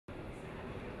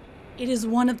It is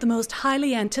one of the most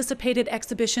highly anticipated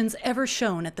exhibitions ever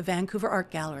shown at the Vancouver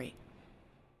Art Gallery.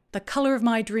 The Color of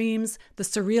My Dreams, the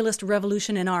Surrealist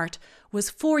Revolution in Art, was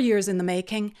 4 years in the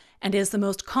making and is the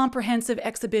most comprehensive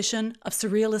exhibition of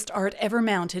surrealist art ever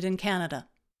mounted in Canada.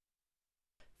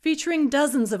 Featuring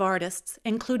dozens of artists,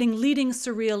 including leading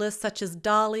surrealists such as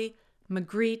Dali,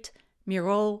 Magritte,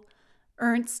 Miro,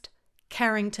 Ernst,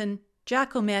 Carrington,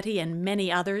 Giacometti, and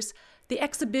many others, the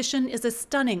exhibition is a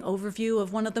stunning overview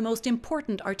of one of the most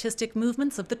important artistic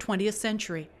movements of the 20th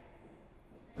century.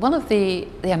 One of the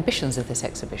ambitions of this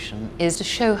exhibition is to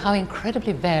show how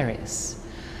incredibly various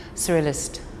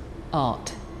surrealist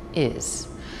art is.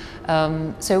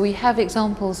 So we have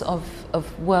examples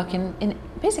of work in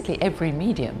basically every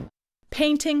medium.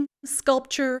 Painting,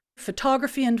 sculpture,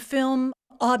 photography and film,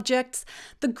 objects,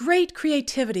 the great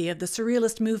creativity of the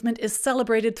surrealist movement is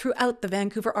celebrated throughout the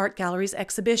Vancouver Art Gallery's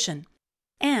exhibition.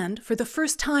 And, for the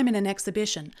first time in an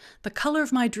exhibition, The Color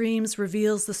of My Dreams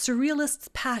reveals the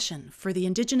surrealists' passion for the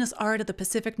Indigenous art of the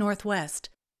Pacific Northwest,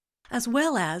 as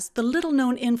well as the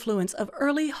little-known influence of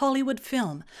early Hollywood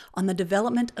film on the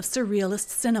development of surrealist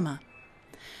cinema.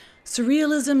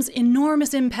 Surrealism's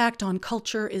enormous impact on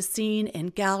culture is seen in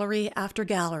gallery after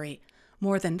gallery,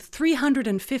 more than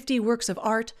 350 works of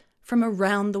art from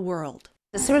around the world.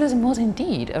 Surrealism was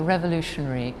indeed a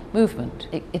revolutionary movement.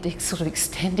 It sort of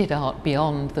extended art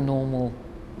beyond the normal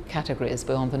categories,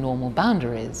 beyond the normal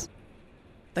boundaries.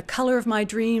 The Color of My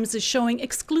Dreams is showing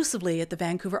exclusively at the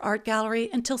Vancouver Art Gallery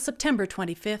until September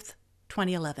 25th,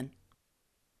 2011.